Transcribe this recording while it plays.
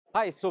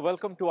Hi, so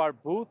welcome to our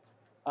booth.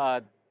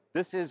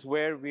 This is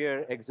where we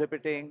are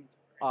exhibiting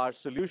our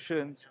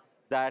solutions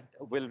that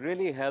will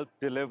really help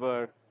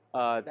deliver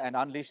and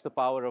unleash the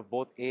power of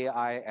both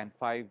AI and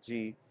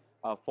 5G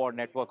for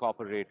network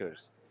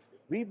operators.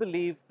 We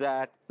believe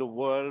that the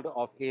world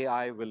of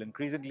AI will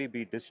increasingly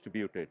be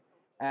distributed,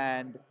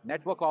 and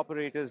network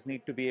operators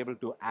need to be able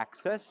to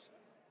access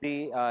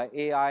the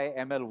AI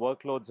ML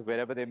workloads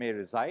wherever they may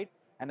reside,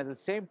 and at the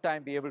same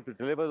time be able to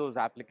deliver those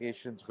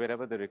applications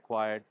wherever they're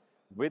required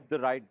with the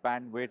right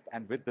bandwidth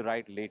and with the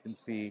right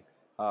latency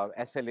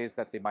SLAs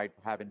that they might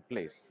have in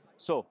place.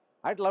 So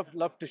I'd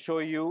love to show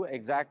you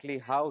exactly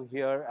how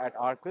here at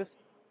Arrcus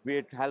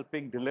we're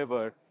helping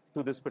deliver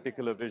to this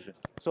particular vision.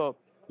 So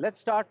let's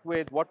start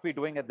with what we're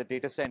doing at the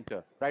data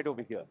center right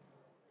over here.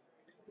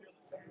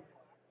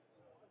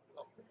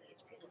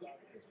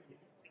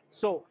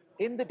 So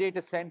in the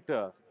data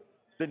center,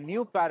 the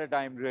new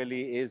paradigm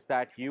really is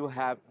that you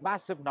have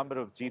massive number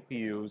of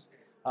GPUs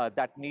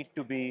that need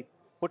to be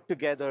put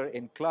together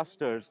in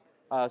clusters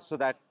so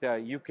that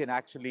you can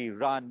actually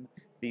run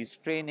these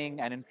training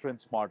and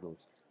inference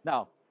models.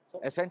 Now,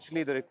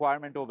 essentially the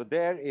requirement over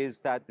there is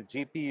that the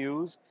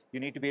GPUs, you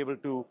need to be able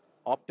to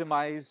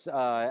optimize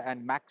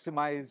and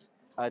maximize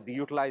the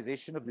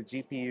utilization of the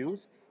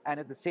GPUs, and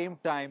at the same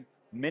time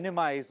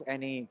minimize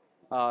any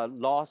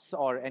loss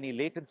or any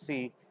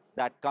latency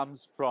that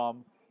comes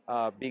from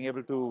being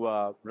able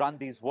to run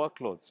these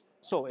workloads.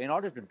 So in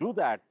order to do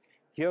that,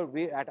 here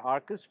we at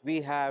Arrcus,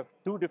 we have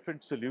two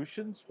different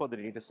solutions for the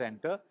data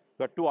center.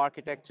 We've got two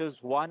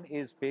architectures. One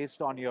is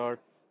based on your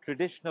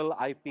traditional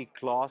IP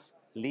CLOS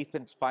leaf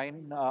and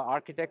spine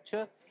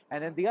architecture.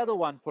 And then the other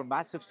one for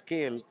massive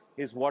scale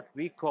is what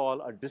we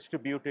call a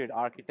distributed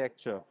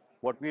architecture,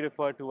 what we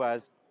refer to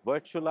as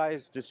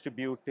virtualized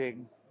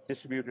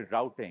distributed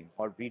routing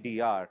or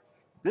VDR.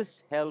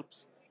 This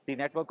helps the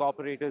network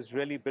operators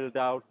really build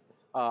out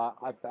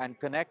and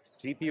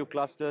connect GPU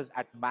clusters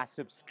at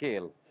massive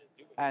scale.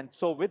 And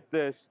so with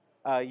this,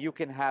 you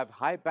can have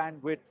high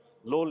bandwidth,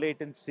 low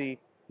latency,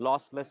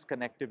 lossless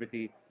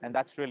connectivity, and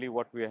that's really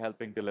what we are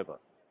helping deliver.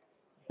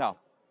 Now,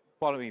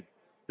 follow me.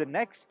 The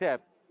next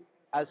step,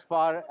 as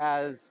far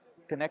as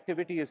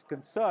connectivity is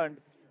concerned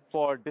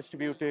for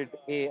distributed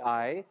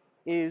AI,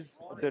 is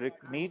the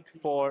need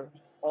for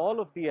all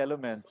of the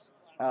elements,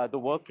 the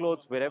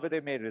workloads, wherever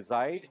they may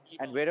reside,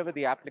 and wherever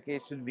the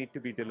applications need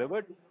to be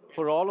delivered,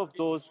 for all of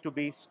those to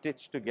be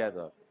stitched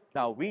together.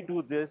 Now, we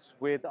do this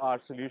with our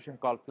solution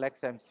called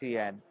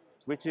FlexMCN,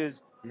 which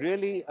is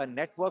really a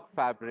network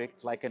fabric,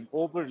 like an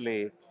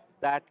overlay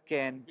that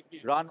can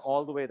run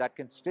all the way, that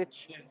can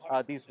stitch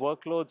these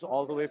workloads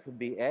all the way from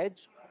the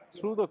edge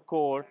through the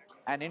core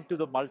and into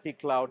the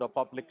multi-cloud or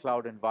public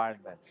cloud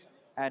environments.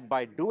 And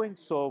by doing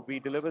so, we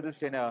deliver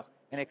this in an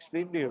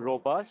extremely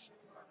robust,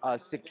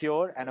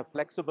 secure, and a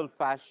flexible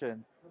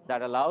fashion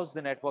that allows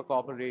the network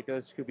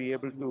operators to be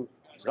able to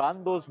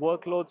run those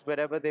workloads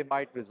wherever they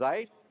might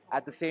reside,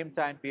 at the same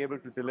time be able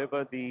to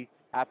deliver the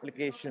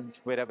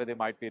applications wherever they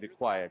might be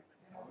required.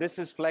 This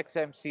is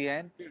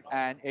FlexMCN,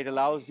 and it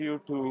allows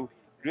you to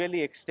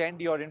really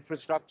extend your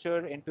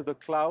infrastructure into the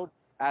cloud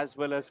as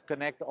well as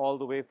connect all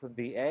the way from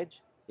the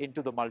edge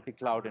into the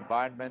multi-cloud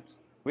environments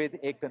with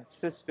a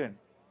consistent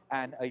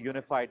and a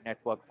unified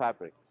network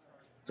fabric.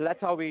 So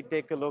that's how we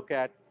take a look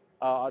at,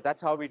 that's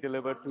how we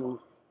deliver to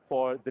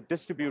for the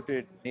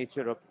distributed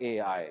nature of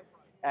AI.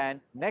 And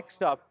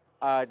next up,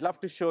 I'd love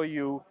to show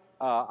you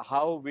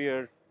how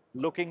we're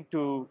looking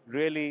to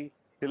really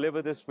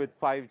deliver this with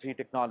 5G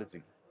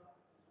technology.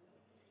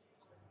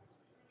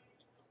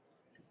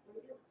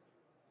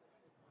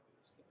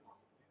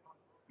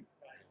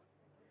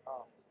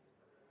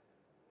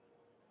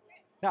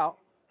 Now,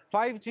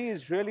 5G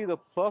is really the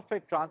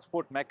perfect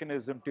transport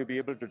mechanism to be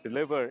able to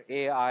deliver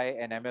AI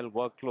and ML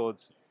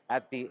workloads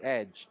at the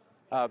edge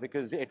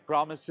because it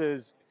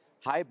promises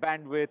high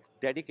bandwidth,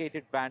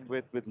 dedicated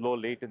bandwidth with low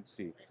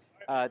latency.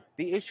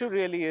 The issue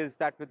really is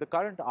that with the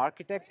current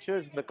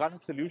architectures, the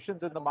current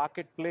solutions in the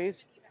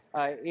marketplace,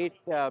 it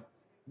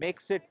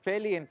makes it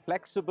fairly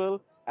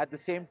inflexible, at the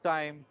same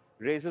time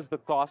raises the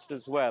cost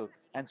as well.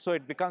 And so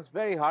it becomes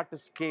very hard to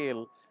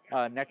scale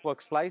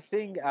network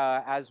slicing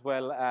as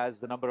well as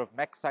the number of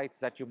mech sites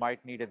that you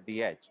might need at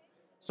the edge.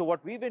 So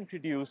what we've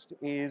introduced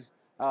is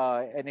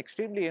an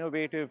extremely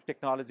innovative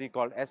technology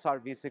called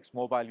SRv6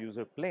 Mobile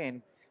User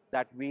Plane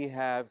that we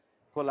have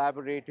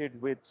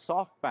collaborated with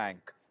SoftBank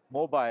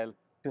Mobile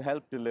to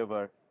help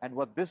deliver. And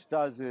what this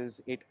does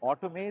is it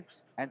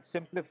automates and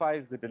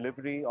simplifies the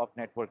delivery of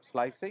network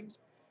slicing,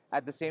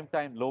 at the same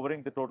time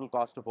lowering the total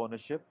cost of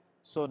ownership.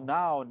 So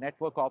now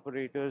network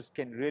operators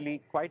can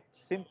really quite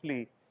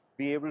simply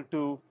be able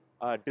to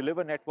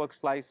deliver network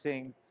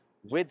slicing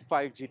with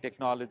 5G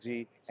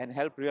technology and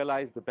help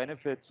realize the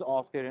benefits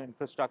of their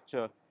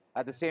infrastructure,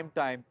 at the same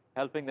time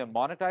helping them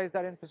monetize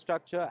that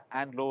infrastructure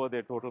and lower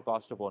their total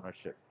cost of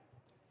ownership.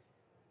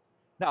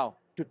 Now,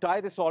 to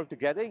tie this all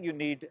together, you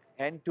need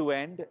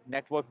end-to-end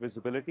network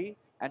visibility.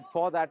 And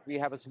for that, we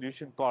have a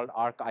solution called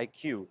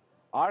ArcIQ.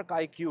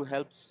 ArcIQ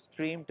helps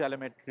stream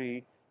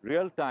telemetry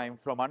real time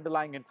from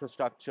underlying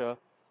infrastructure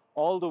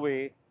all the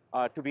way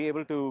to be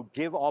able to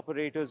give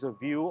operators a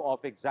view of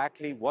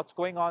exactly what's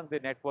going on in the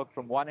network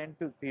from one end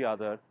to the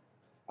other,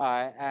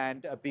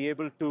 and be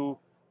able to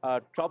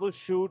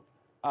troubleshoot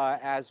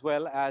as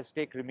well as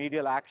take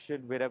remedial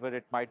action wherever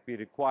it might be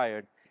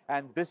required.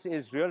 And this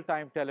is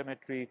real-time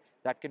telemetry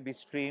that can be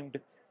streamed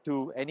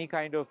to any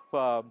kind of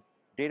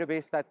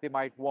database that they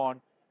might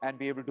want and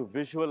be able to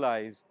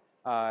visualize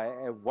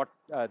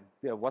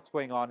what's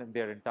going on in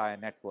their entire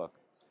network.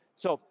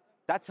 So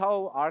that's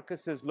how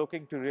Arrcus is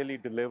looking to really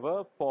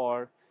deliver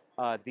for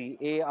the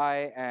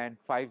AI and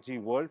 5G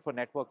world for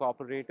network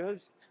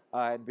operators.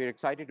 And we're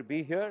excited to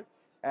be here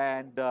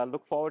and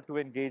look forward to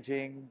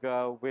engaging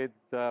with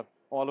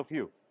all of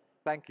you.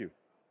 Thank you.